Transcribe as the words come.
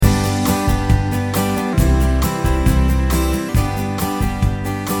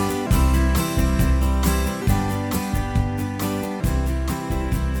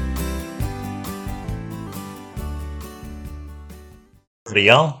Howdy,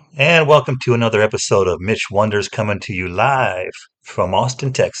 y'all, and welcome to another episode of Mitch Wonders coming to you live from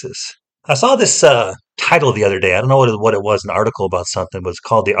Austin, Texas. I saw this title the other day. I don't know what it was, an article about something. It was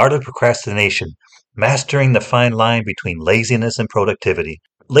called The Art of Procrastination, Mastering the Fine Line Between Laziness and Productivity.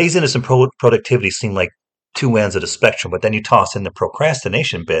 Laziness and productivity seem like two ends of the spectrum, but then you toss in the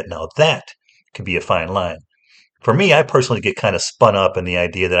procrastination bit. Now that could be a fine line. For me, I personally get kind of spun up in the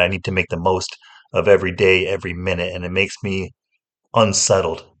idea that I need to make the most of every day, every minute, and it makes me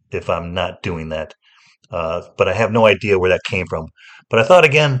unsettled if I'm not doing that. But I have no idea where that came from. But I thought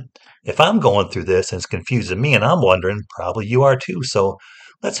again, if I'm going through this and it's confusing me and I'm wondering, probably you are too. So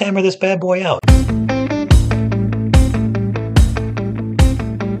let's hammer this bad boy out.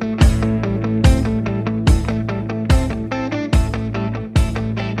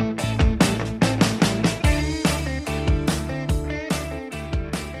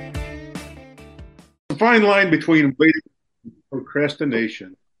 A fine line between waiting and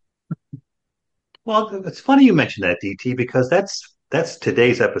procrastination. Well, it's funny you mentioned that, DT, because that's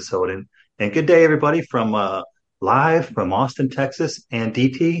today's episode. And good day, everybody, from live from Austin, Texas. And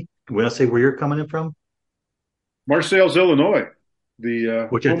DT, we want to say where you're coming in from, Marseilles, Illinois. The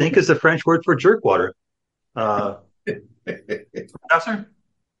which I think is the French word for jerkwater. Uh, Professor?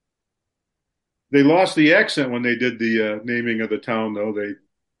 They lost the accent when they did the naming of the town, though.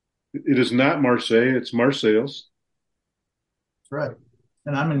 It is not Marseille; it's Marseilles. That's right.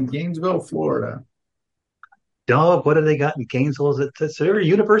 And I'm in Gainesville, Florida. Dog, what do they got in Gainesville? Is there a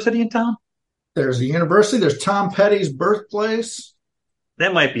university in town? There's a university. There's Tom Petty's birthplace.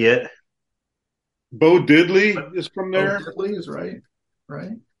 That might be it. Bo Diddley is from Oh, there. Diddley is right.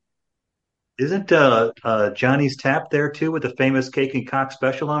 Right. Isn't Johnny's Tap there too with the famous cake and cock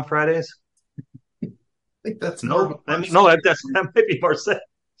special on Fridays? I think that's No, that might be Marseille.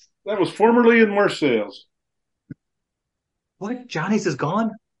 That was formerly in Marseilles. What? Johnny's is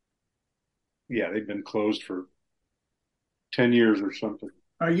gone? Yeah, they've been closed for 10 years or something.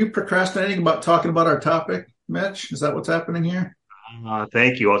 Are you procrastinating about talking about our topic, Mitch? Is that what's happening here?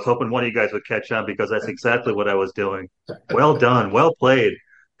 Thank you. I was hoping one of you guys would catch on because that's exactly what I was doing. Well done, well played.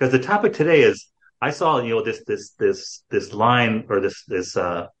 Because the topic today is, I saw this line or this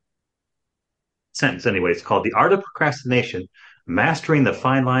sentence anyway. It's called "The Art of Procrastination: Mastering the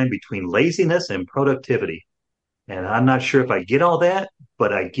Fine Line Between Laziness and Productivity." And I'm not sure if I get all that,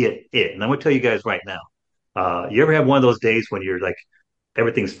 but I get it. And I'm gonna tell you guys right now. You ever have one of those days when you're like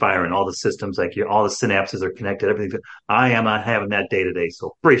everything's firing, all the systems, like all the synapses are connected, everything. I am not having that day today,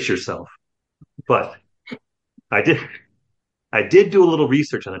 so brace yourself. But I did I did do a little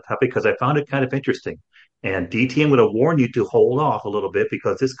research on the topic because I found it kind of interesting. And DT, I'm going to warn you to hold off a little bit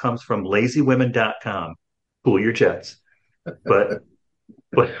because this comes from lazywomen.com. Cool your jets. But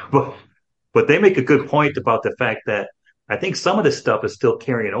but but but they make a good point about the fact that I think some of this stuff is still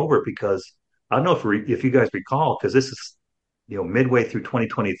carrying over because I don't know if you guys recall, because this is midway through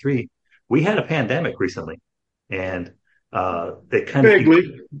 2023, we had a pandemic recently, and they kind of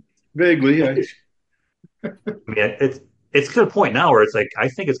Vaguely, vaguely. I mean, it's to the point now where it's like I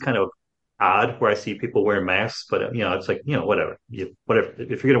think it's kind of odd where I see people wearing masks, but it's like whatever, whatever.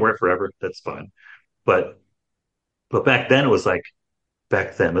 If you're gonna wear it forever, that's fine. But back then it was like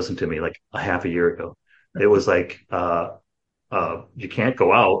back then. Listen to me, like a half a year ago, it was like you can't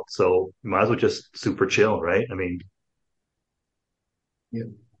go out, so you might as well just super chill, right? I mean, Yeah.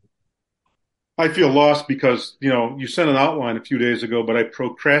 I feel lost because, you sent an outline a few days ago, but I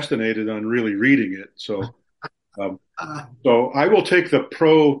procrastinated on really reading it. Um, Uh, so I will take the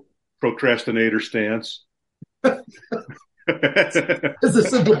procrastinator stance. is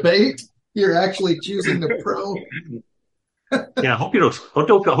this a debate? You're actually choosing the pro. yeah. I hope you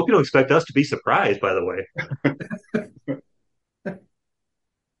don't expect us to be surprised. By the way, Why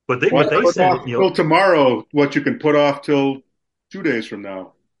but they put said off till tomorrow what you can put off till 2 days from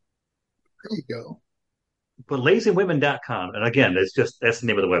now? There you go. but lazywomen.com, and again, that's the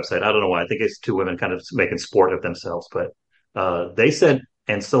name of the website. I don't know why. I think it's two women kind of making sport of themselves, but they said,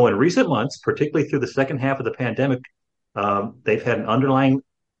 and so in recent months, particularly through the second half of the pandemic, they've had an underlying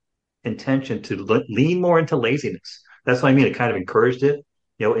intention to lean more into laziness. That's what I mean. It kind of encouraged it.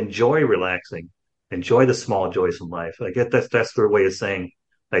 Enjoy relaxing, enjoy the small joys in life. I get that's their way of saying,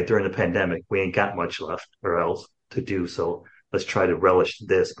 like during the pandemic, we ain't got much left or else to do. So let's try to relish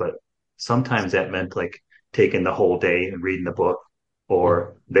this. But sometimes that meant like taking the whole day and reading the book.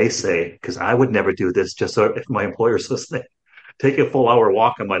 Or they say, because I would never do this, just so if my employer's listening, take a full hour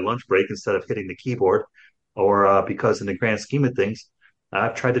walk on my lunch break instead of hitting the keyboard. Or because in the grand scheme of things,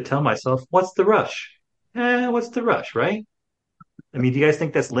 I've tried to tell myself, what's the rush? What's the rush, right? I mean, do you guys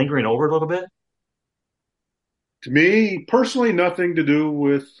think that's lingering over a little bit? To me, personally, nothing to do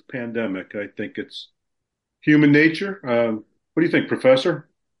with pandemic. I think it's human nature. What do you think, Professor?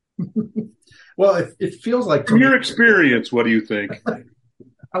 Well, it feels like to From me. your experience, what do you think?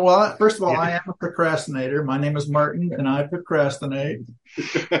 Well, first of all, Yeah. I am a procrastinator. My name is Martin, and I procrastinate.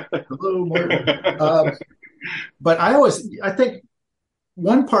 Hello, Martin. But I think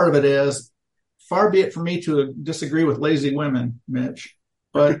one part of it is far be it for me to disagree with lazy women, Mitch,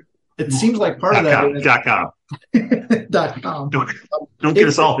 but it seems like part of Dot that com. is Dot com. .com. Don't don't get If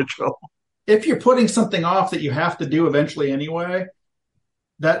us all in trouble. if you're putting something off that you have to do eventually anyway,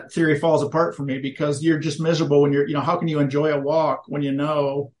 that theory falls apart for me because you're just miserable when how can you enjoy a walk when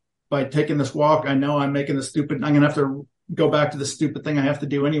by taking this walk, I know I'm making I'm going to have to go back to the stupid thing I have to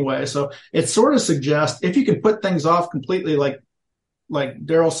do anyway. So it sort of suggests if you can put things off completely, like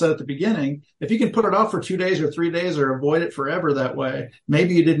Daryl said at the beginning, if you can put it off for 2 days or 3 days or avoid it forever that way,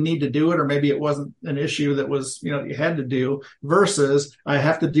 maybe you didn't need to do it, or maybe it wasn't an issue that was, that you had to do versus I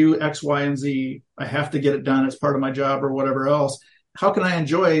have to do X, Y, and Z. I have to get it done as part of my job or whatever else. How can I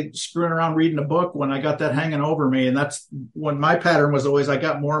enjoy screwing around reading a book when I got that hanging over me? And that's when my pattern was always, I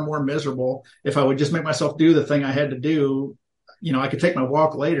got more and more miserable. If I would just make myself do the thing I had to do, I could take my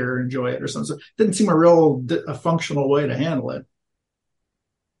walk later, enjoy it or something. So it didn't seem a functional way to handle it.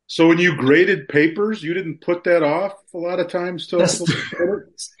 So when you graded papers, you didn't put that off a lot of times till That's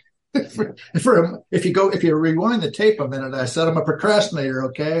if you rewind the tape a minute, I said I'm a procrastinator.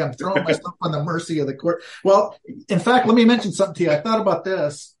 Okay, I'm throwing myself on the mercy of the court. Well, in fact, let me mention something to you. I thought about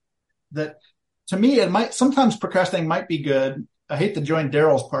this. That to me, it might sometimes procrastinating might be good. I hate to join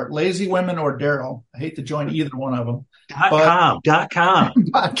Daryl's part, lazy women or Daryl. I hate to join either one of them. But Dot com.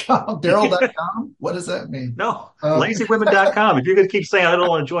 Daryl.com. What does that mean? No, lazywomen.com. If you're going to keep saying I don't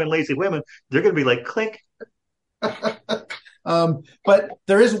want to join lazy women, they're going to be like, click. But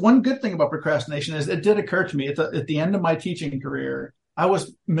there is one good thing about procrastination is it did occur to me at the end of my teaching career. I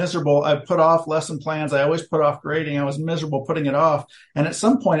was miserable. I put off lesson plans. I always put off grading. I was miserable putting it off. And at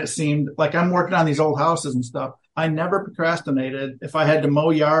some point it seemed like I'm working on these old houses and stuff. I never procrastinated. If I had to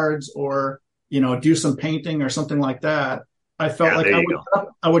mow yards or, do some painting or something like that, I felt Yeah, like there you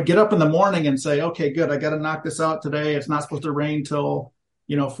go. I would get up in the morning and say, okay, good. I got to knock this out today. It's not supposed to rain till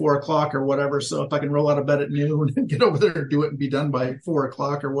 4 o'clock or whatever. So if I can roll out of bed at noon and get over there and do it and be done by 4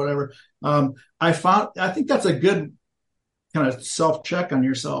 o'clock or whatever. I think that's a good kind of self-check on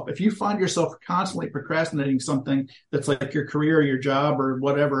yourself. If you find yourself constantly procrastinating something that's like your career, your job, or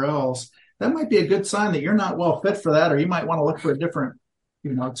whatever else, that might be a good sign that you're not well fit for that, or you might want to look for a different,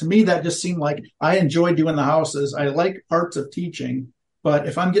 to me, that just seemed like I enjoy doing the houses. I like parts of teaching, but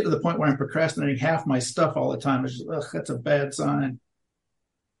if I'm getting to the point where I'm procrastinating half my stuff all the time, it's just, that's a bad sign.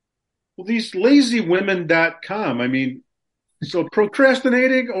 Well, these lazywomen.com, I mean, so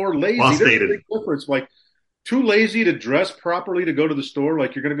procrastinating or Well lazy, there's a stated. big difference. Like too lazy to dress properly to go to the store,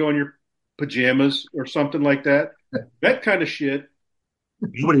 like you're going to go in your pajamas or something like that. That kind of shit.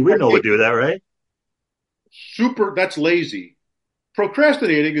 Nobody we know would do that, right? That's lazy.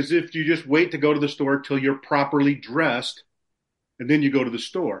 Procrastinating is if you just wait to go to the store till you're properly dressed and then you go to the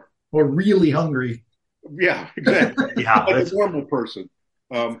store. Or really hungry. Yeah, exactly. Yeah, Like a normal person.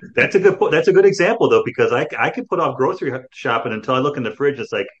 that's a good that's a good example though, because I could put off grocery shopping until I look in the fridge.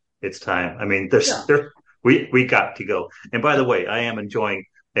 It's like it's time. I mean, Yeah. we got to go. And by the way, I am enjoying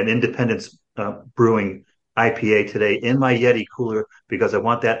an Independence Brewing IPA today in my Yeti cooler because I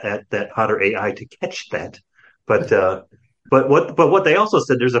want that hotter AI to catch that. But what they also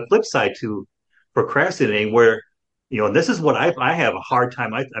said, there's a flip side to procrastinating where and this is what I have a hard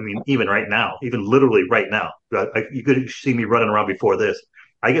time. I mean, even right now, even literally right now, you could see me running around before this.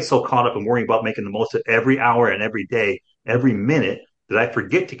 I get so caught up in worrying about making the most of every hour and every day, every minute that I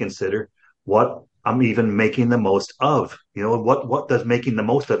forget to consider what I'm even making the most of. What does making the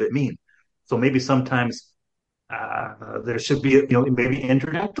most of it mean? So maybe sometimes there should be maybe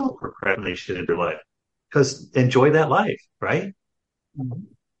introductional procrastination in your life because enjoy that life, right?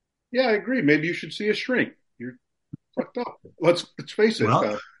 Yeah, I agree. Maybe you should see a shrink. You're fucked up. Let's face it.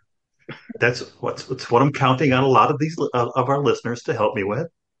 Well, that's what I'm counting on a lot of these of our listeners to help me with,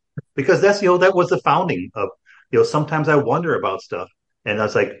 because that's that was the founding of sometimes I wonder about stuff, and I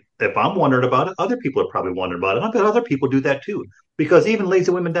was like, if I'm wondering about it, other people are probably wondering about it. I bet other people do that too, because even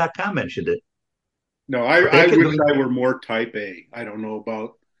lazywomen.com mentioned it. No, They I can wish I were more type A. I don't know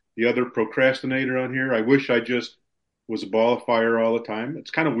about the other procrastinator on here. I wish I just was a ball of fire all the time.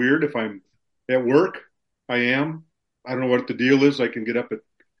 It's kind of weird if I'm at work. I am. I don't know what the deal is. I can get up at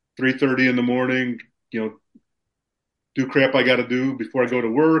 3:30 in the morning, do crap I got to do before I go to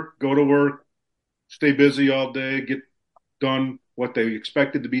work, stay busy all day, get done what they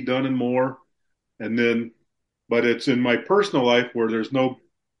expected to be done and more, and then but it's in my personal life where there's no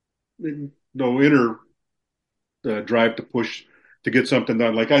inner drive to push to get something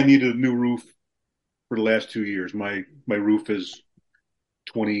done. Like I needed a new roof for the last 2 years. My roof is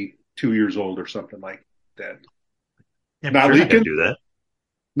 22 years old or something like that. Yeah, but Not you're not going leaking. to do that.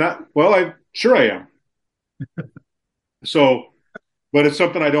 Not well. I sure I am. So, but it's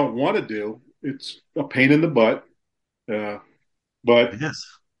something I don't want to do. It's a pain in the butt. Uh, but Yes.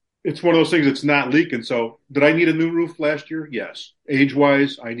 it's one of those things. It's not leaking. So, did I need a new roof last year? Yes. Age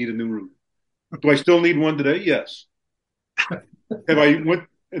wise, I need a new roof. Do I still need one today? Yes. Have I went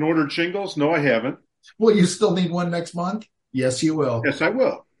and ordered shingles? No, I haven't. Will you still need one next month? Yes, you will. Yes, I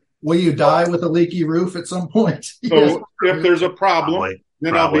will. Will you die with a leaky roof at some point? Yes. So if there's a problem, Probably.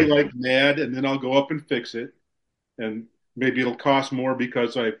 then I'll be Probably. like mad, and then I'll go up and fix it, and maybe it'll cost more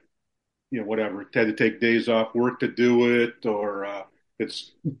because I, whatever, had to take days off work to do it, or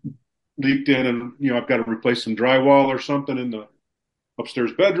it's leaked in, and I've got to replace some drywall or something in the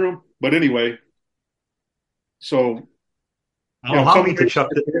upstairs bedroom. But anyway, so Allow some me to days chuck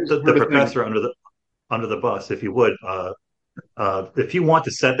the where the thing. professor under the bus, if you would. If you want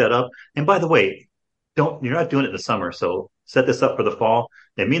to set that up, and by the way, don't you're not doing it in the summer, so set this up for the fall,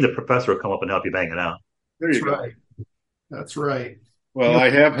 and me and the professor will come up and help you bang it out. There That's you go. right. That's right. Well, I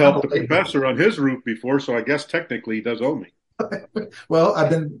have helped the professor on his roof before, so I guess technically he does owe me. Well, I've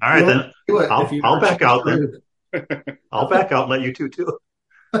been All right, willing then to do it if you I'll ever back change out the then. roof. I'll back out and let you two too.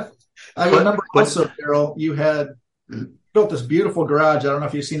 I But remember but also, Carol, you had built this beautiful garage. I don't know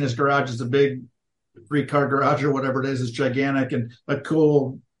if you've seen his garage. It's a big 3-car garage or whatever it is. It's gigantic and a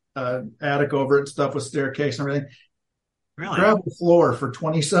cool attic over it and stuff with staircase and everything. really, Gravel floor for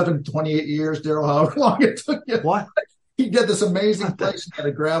 27, 28 years, Daryl, however long it took you. what? He did this amazing What the? place and had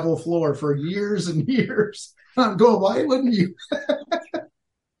a gravel floor for years and years. I'm going, why wouldn't you?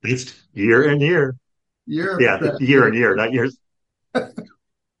 It's year and year. You're a Yeah, year and procrastinator. year, not years.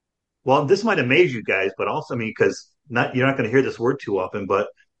 Well, this might amaze you guys, but also, I mean, because not you're not going to hear this word too often, but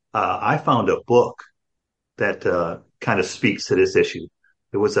I found a book that kind of speaks to this issue.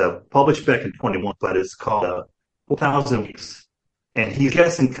 It was published back in 21, but it's called 4,000 Weeks. And he's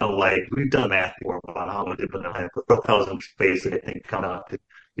guessing kind of like, we've done math before about how much different than 4,000 weeks basically, I think, come out.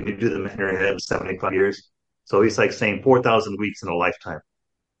 If you do the math in your head, 75 years. So he's like saying 4,000 weeks in a lifetime.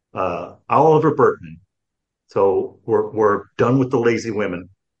 Oliver Burton. So we're done with the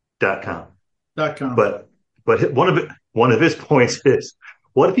lazywomen.com. .com. But one of his points is,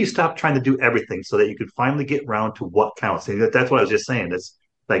 what if you stop trying to do everything so that you could finally get around to what counts? And that's what I was just saying. It's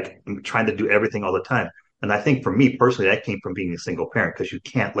like I'm trying to do everything all the time. And I think for me personally, that came from being a single parent because you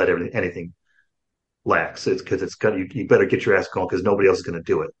can't let anything lax. It's because it's got you better get your ass going because nobody else is going to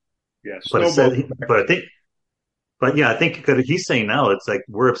do it. Yeah, But it snowball. said, but yeah, I think because he's saying now it's like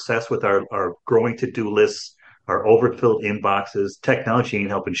we're obsessed with our growing to do lists, our overfilled inboxes. Technology ain't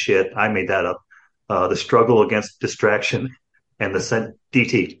helping shit. I made that up. The struggle against distraction and the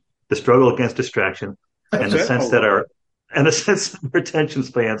struggle against distraction and What's the that sense all that about? our attention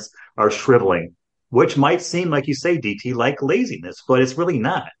spans are shriveling, which might seem like you say, DT, like laziness, but it's really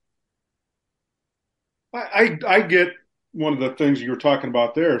not. I get one of the things you were talking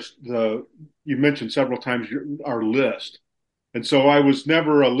about there. You mentioned several times our list, and so I was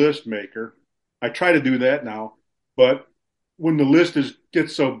never a list maker. I try to do that now, but when the list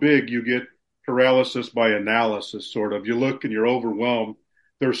gets so big, you get paralysis by analysis. Sort of, you look and you're overwhelmed.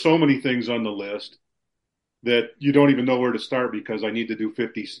 There's so many things on the list that you don't even know where to start because I need to do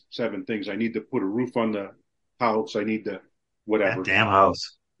 57 things. I need to put a roof on the house. I need to That whatever damn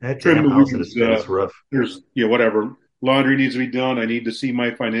house. That trim damn the house weeds. and its roof. There's whatever laundry needs to be done. I need to see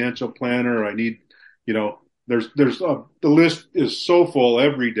my financial planner. I need the list is so full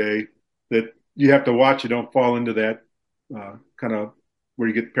every day that you have to watch you don't fall into that kind of where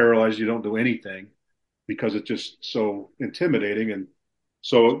you get paralyzed. You don't do anything because it's just so intimidating. And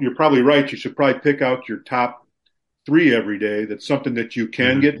so you're probably right. You should probably pick out your top three every day. That's something that you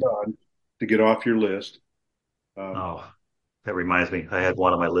can Mm-hmm. get done to get off your list. Um, Oh, that reminds me. I had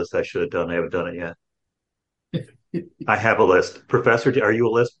one on my list I should have done. I haven't done it yet. I have a list. Professor, are you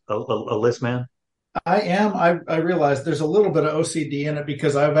a list man? I am. I realized there's a little bit of OCD in it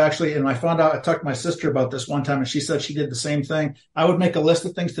because I've actually, and I found out, I talked to my sister about this one time and she said she did the same thing. I would make a list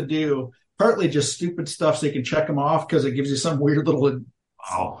of things to do, partly just stupid stuff so you can check them off because it gives you some weird little,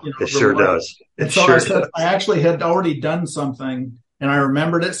 Oh, it sure reward. does. And It so I sure said, does. I actually had already done something and I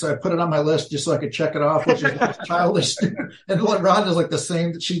remembered it. So I put it on my list just so I could check it off, which is childish. And like Rhonda's like the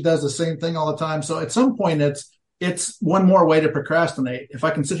same, she does the same thing all the time. So at some point it's one more way to procrastinate. If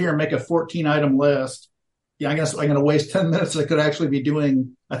I can sit here and make a 14 item list, yeah, I guess I'm going to waste 10 minutes. I could actually be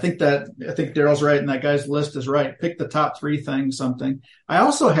doing, I think Daryl's right. And that guy's list is right. Pick the top three things, something. I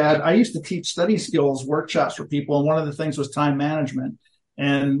used to teach study skills workshops for people. And one of the things was time management.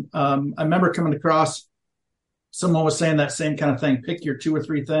 And I remember coming across someone was saying that same kind of thing. Pick your two or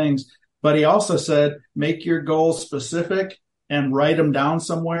three things. But he also said, make your goals specific and write them down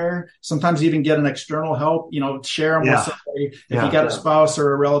somewhere. Sometimes even get an external help, share them with Yeah, somebody. If you yeah, got a spouse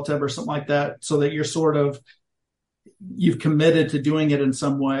or a relative or something like that, so that you've committed to doing it in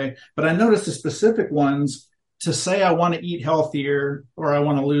some way. But I noticed the specific ones to say, I want to eat healthier or I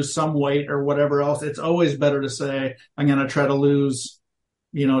want to lose some weight or whatever else. It's always better to say, I'm going to try to lose,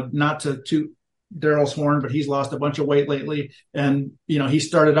 not to toot Daryl's horn, but he's lost a bunch of weight lately. And, he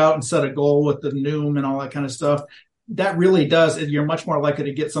started out and set a goal with the Noom and all that kind of stuff. That really does. You're much more likely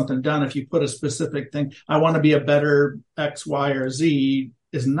to get something done if you put a specific thing. I want to be a better X, Y, or Z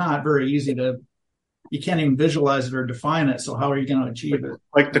is not very easy you can't even visualize it or define it. So how are you going to achieve it?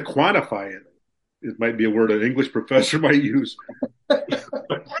 Like to quantify it. It might be a word an English professor might use.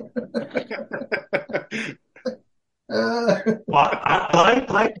 Well, I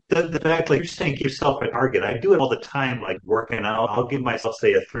like the fact, like you're saying, give yourself a target. I do it all the time, like working out. I'll give myself,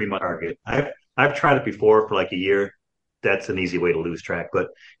 say, a 3 month target. I've tried it before for like a year. That's an easy way to lose track. But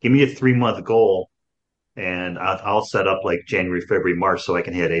give me a 3 month goal, and I'll set up like January, February, March, so I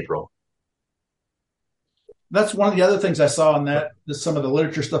can hit April. That's one of the other things I saw in some of the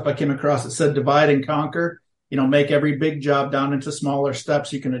literature stuff I came across that said divide and conquer, make every big job down into smaller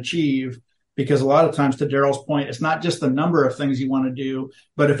steps you can achieve. Because a lot of times, to Daryl's point, it's not just the number of things you want to do,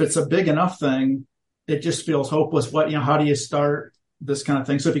 but if it's a big enough thing, it just feels hopeless. How do you start this kind of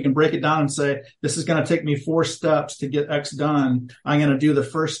thing? So if you can break it down and say, this is going to take me 4 steps to get X done. I'm going to do the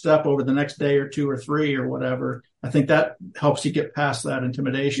first step over the next day or 2 or 3 or whatever. I think that helps you get past that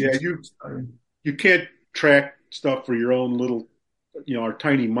intimidation. Yeah, you can't track stuff for your own little, our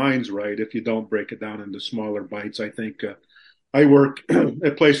tiny minds, right? If you don't break it down into smaller bites. I think I work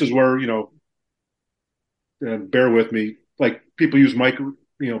at places where, bear with me, like people use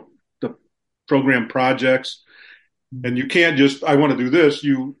the program projects, and you can't just, I want to do this.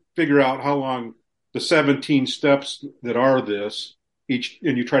 You figure out how long the 17 steps that are this each,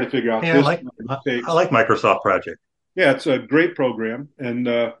 and you try to figure out Yeah, this I takes. like Microsoft Project. Yeah, it's a great program.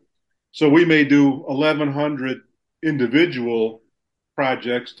 And so we may do 1,100 individual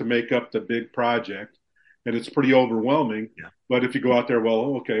projects to make up the big project. And it's pretty overwhelming. Yeah. But if you go out there,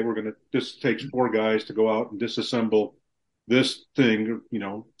 well, okay, this takes 4 guys to go out and disassemble this thing,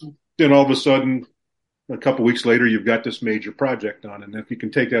 then all of a sudden, a couple weeks later, you've got this major project on. And if you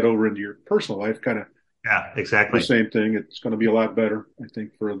can take that over into your personal life, kind of Yeah, the exactly. same thing, it's going to be a lot better, I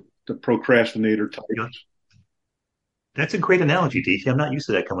think, for the procrastinator type. You know, that's a great analogy, DC. I'm not used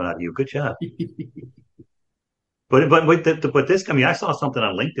to that coming out of you. Good job. But this, I mean, I saw something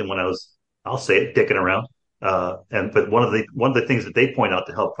on LinkedIn when I'll say it, dicking around. But one of the things that they point out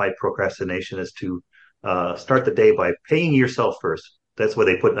to help fight procrastination is to start the day by paying yourself first. That's what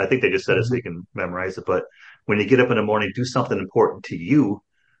they put. I think they just said it so you can memorize it. But when you get up in the morning, do something important to you,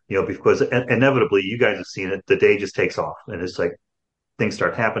 because inevitably you guys have seen it. The day just takes off, and it's like things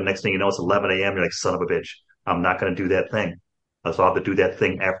start happening. Next thing you know, it's 11 a.m. You're like, son of a bitch, I'm not going to do that thing. So I'll have to do that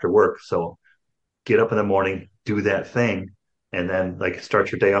thing after work. So get up in the morning, do that thing, and then like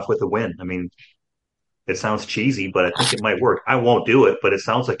start your day off with a win. I mean, it sounds cheesy, but I think it might work. I won't do it, but it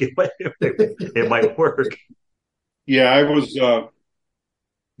sounds like it might work. Yeah, I was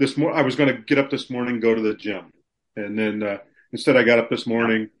going to get up this morning, go to the gym, and then instead I got up this Yeah.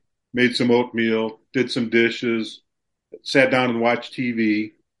 morning, made some oatmeal, did some dishes, sat down and watched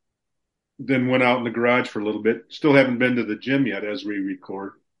TV, then went out in the garage for a little bit. Still haven't been to the gym yet as we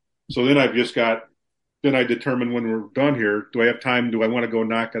record. So then I determine when we're done here, do I have time? Do I want to go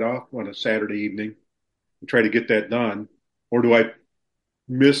knock it off on a Saturday evening and try to get that done? Or do I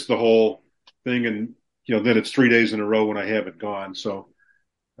miss the whole thing and, then it's 3 days in a row when I have it gone. So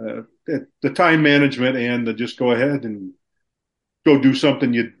the time management and the just go ahead and go do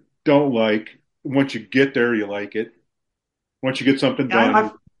something you don't like. Once you get there, you like it. Once you get something Yeah,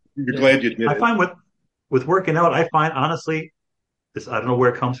 done, you're glad you did I it. find with working out, I find honestly, this I don't know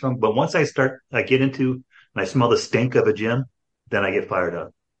where it comes from, but once I get into and I smell the stink of a gym, then I get fired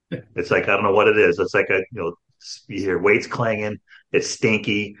up. It's like I don't know what it is. It's like you hear weights clanging, it's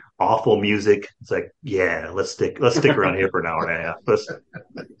stinky, awful music. It's like, yeah, let's stick around here for an hour and a half.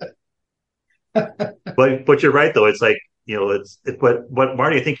 But you're right though. It's like but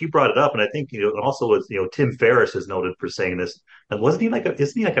Marty, I think you brought it up, and I think also was Tim Ferriss is noted for saying this. And wasn't he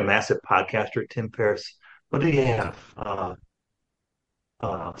isn't he like a massive podcaster, Tim Ferriss? What did he have?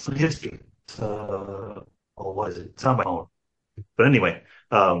 Some history. Oh, what is it? It's on my phone. But anyway,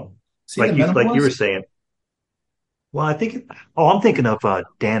 See the like you were minimalist? saying. Well, oh, I'm thinking of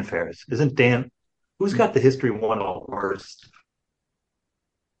Dan Ferris. Isn't Dan? Who's got the history one all worst?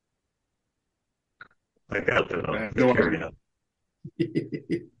 I got to I know. have Just no carry idea. on.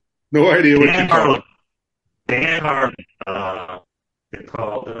 No idea what you're Dan talking Harlan. Dan Harlan. They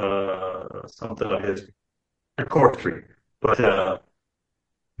called something of his Corkscrew. But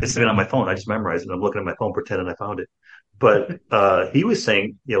it's been on my phone. I just memorized it. I'm looking at my phone, pretending I found it. But he was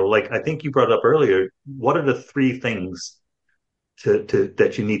saying, like I think you brought up earlier, what are the three things to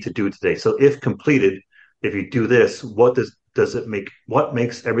that you need to do today? So if completed, if you do this, what does it make? What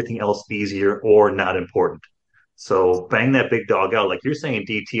makes everything else easier or not important? So bang that big dog out, like you're saying,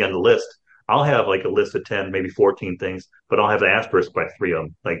 DT on the list. I'll have like a list of 10, maybe 14 things, but I'll have the asterisk by three of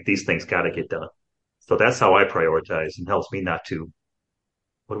them. Like these things got to get done. So that's how I prioritize and helps me not to.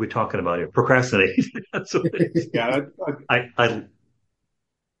 What are we talking about here? Procrastinate. That's what it is. about. Yeah, I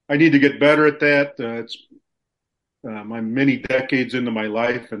I need to get better at that. It's I'm many decades into my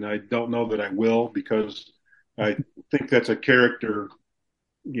life, and I don't know that I will because I think that's a character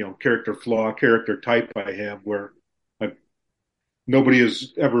flaw, character type I have where I, nobody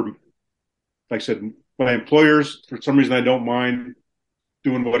has ever, like I said, my employers, for some reason, I don't mind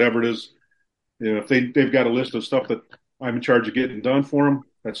doing whatever it is. If they've got a list of stuff that I'm in charge of getting done for them,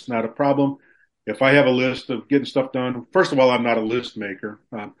 that's not a problem. If I have a list of getting stuff done, first of all, I'm not a list maker.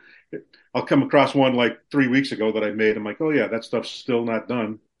 I'll come across one like 3 weeks ago that I made. I'm like, oh yeah, that stuff's still not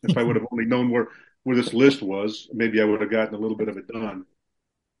done. If I would have only known where this list was, maybe I would have gotten a little bit of it done.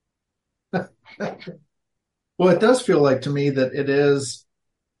 Well, it does feel like to me that it is.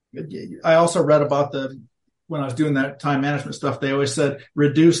 I also read about when I was doing that time management stuff, they always said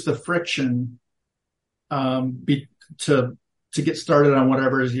reduce the friction be, to to get started on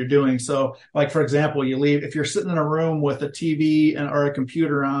whatever it is you're doing. So, like for example, you leave if you're sitting in a room with a TV and or a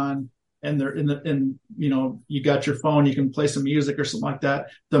computer on, and they're in the and you got your phone, you can play some music or something like that.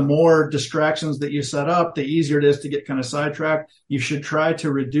 The more distractions that you set up, the easier it is to get kind of sidetracked. You should try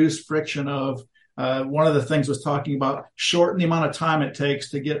to reduce friction of. One of the things was talking about shorten the amount of time it takes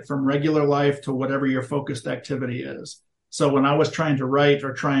to get from regular life to whatever your focused activity is. So when I was trying to write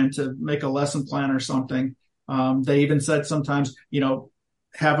or trying to make a lesson plan or something, they even said sometimes,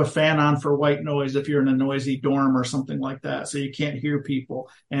 have a fan on for white noise if you're in a noisy dorm or something like that, so you can't hear people.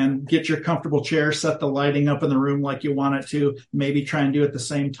 And get your comfortable chair, set the lighting up in the room like you want it to. Maybe try and do it at the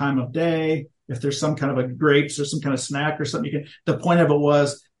same time of day. If there's some kind of a grapes or some kind of snack or something, you can. The point of it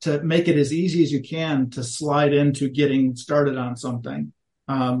was to make it as easy as you can to slide into getting started on something.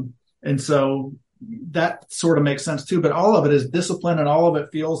 And so that sort of makes sense too. But all of it is discipline, and all of it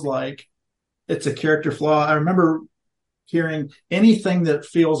feels like it's a character flaw. I remember hearing anything that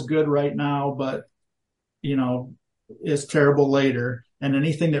feels good right now, but is terrible later. And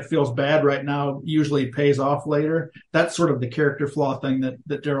anything that feels bad right now usually pays off later. That's sort of the character flaw thing that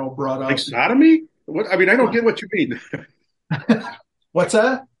Daryl brought Like up. sodomy? What? I mean, I don't get what you mean. What's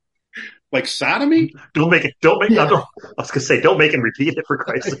that? Like sodomy? don't make it. Don't make. Yeah. I was gonna say, don't make him repeat it for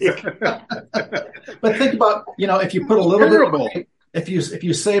Christ's sake. But think about, if you put a little bit of Terrible. money, if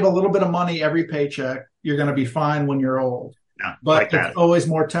you save a little bit of money every paycheck, you're going to be fine when you're old. Yeah, But like it's that. always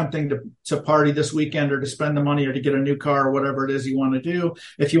more tempting to party this weekend or to spend the money or to get a new car or whatever it is you want to do.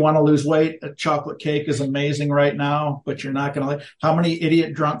 If you want to lose weight, a chocolate cake is amazing right now, but you're not going to. How many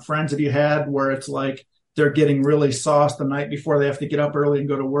idiot drunk friends have you had where it's like they're getting really sauced the night before they have to get up early and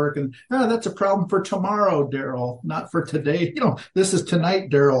go to work? And that's a problem for tomorrow, Daryl, not for today. This is tonight,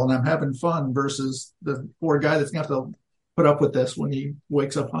 Daryl, and I'm having fun versus the poor guy that's going to have to put up with this when he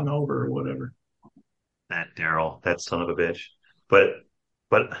wakes up hungover or whatever. That Daryl, that son of a bitch. But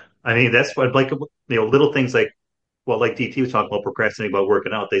but I mean that's what like little things like like DT was talking about procrastinating about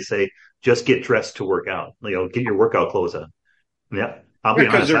working out. They say just get dressed to work out. Get your workout clothes on. Yeah, I'll Yeah, be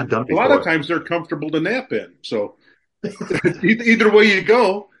because honest, they're I've done it a lot of before. times they're comfortable to nap in. So either way you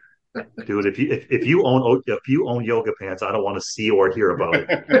go. Dude, if you own yoga pants, I don't want to see or hear about it.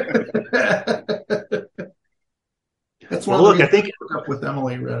 That's one Well, of the look, I reasons I think. broke up with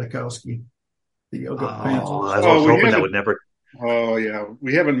Emily Radikowski, the yoga pants. Oh, I Oh, was we hoping that haven't. would never. Oh, yeah,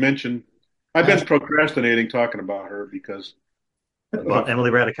 we haven't mentioned. I've been procrastinating talking about her because, About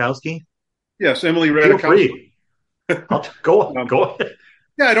Emily Ratajkowski. yes, Emily Feel Radikowski. free. I'll go Um, go ahead.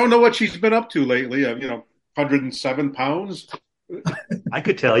 yeah, I don't know what she's been up to lately. 107 pounds. I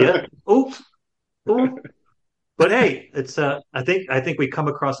could tell you. Oops. Oops. But hey, it's I think we come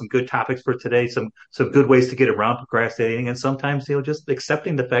across some good topics for today, some good ways to get around procrastinating, and sometimes just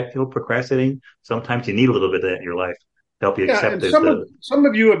accepting the fact procrastinating. Sometimes you need a little bit of that in your life to help you Yeah, accept and some of the some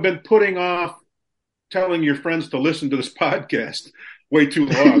of you have been putting off telling your friends to listen to this podcast way too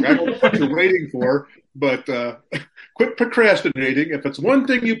long. I don't know what you're waiting for, but quit procrastinating. If it's one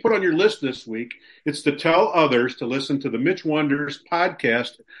thing you put on your list this week, it's to tell others to listen to the Mitch Wonders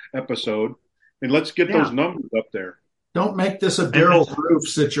podcast episode, and let's get those Yeah. numbers up there. Don't make this a And, Daryl's roof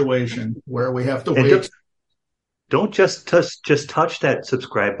situation where we have to and wait. don't just touch that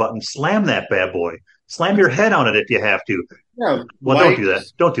subscribe button. Slam that bad boy. Slam your head on it if you have to. Yeah, Well, don't like, do that.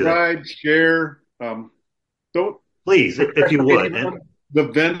 Don't do that. subscribe, share. Don't Please, if you would. And the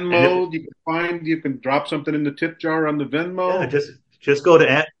if, Venmo, you can drop something in the tip jar on the yeah, Venmo. just go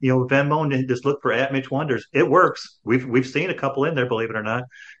to Venmo and just look for at Mitch Wonders. It works. We've seen a couple in there, believe it or not.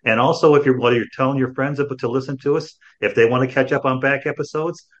 And also, if you're telling your friends to listen to us, if they want to catch up on back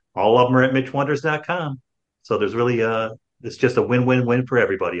episodes, all of them are at MitchWonders.com. So there's really it's just a win-win-win for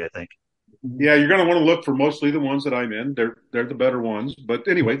everybody, I think. Yeah, you're going to want to look for mostly the ones that I'm in. They're the better ones, but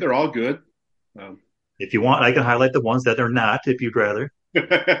anyway, they're all good. Um, If you want, I can highlight the ones that are not, if you'd rather. You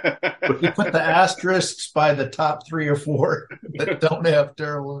put the asterisks by the top 3 or 4 that don't have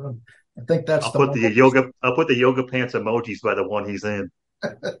Daryl in them. I think that's I'll put the yoga pants emojis by the one he's in.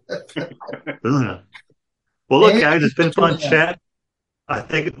 Ugh. Well, look, guys, it's been fun chat. I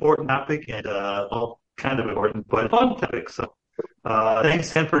think important topic and kind of important, but fun topic. So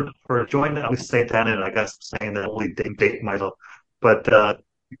thanks, Ken, for joining. I was saying that, and I guess saying that only date myself. But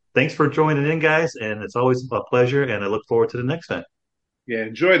thanks for joining in, guys, and it's always a pleasure, and I look forward to the next time. Yeah,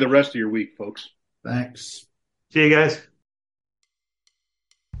 enjoy the rest of your week, folks. Thanks. See you guys.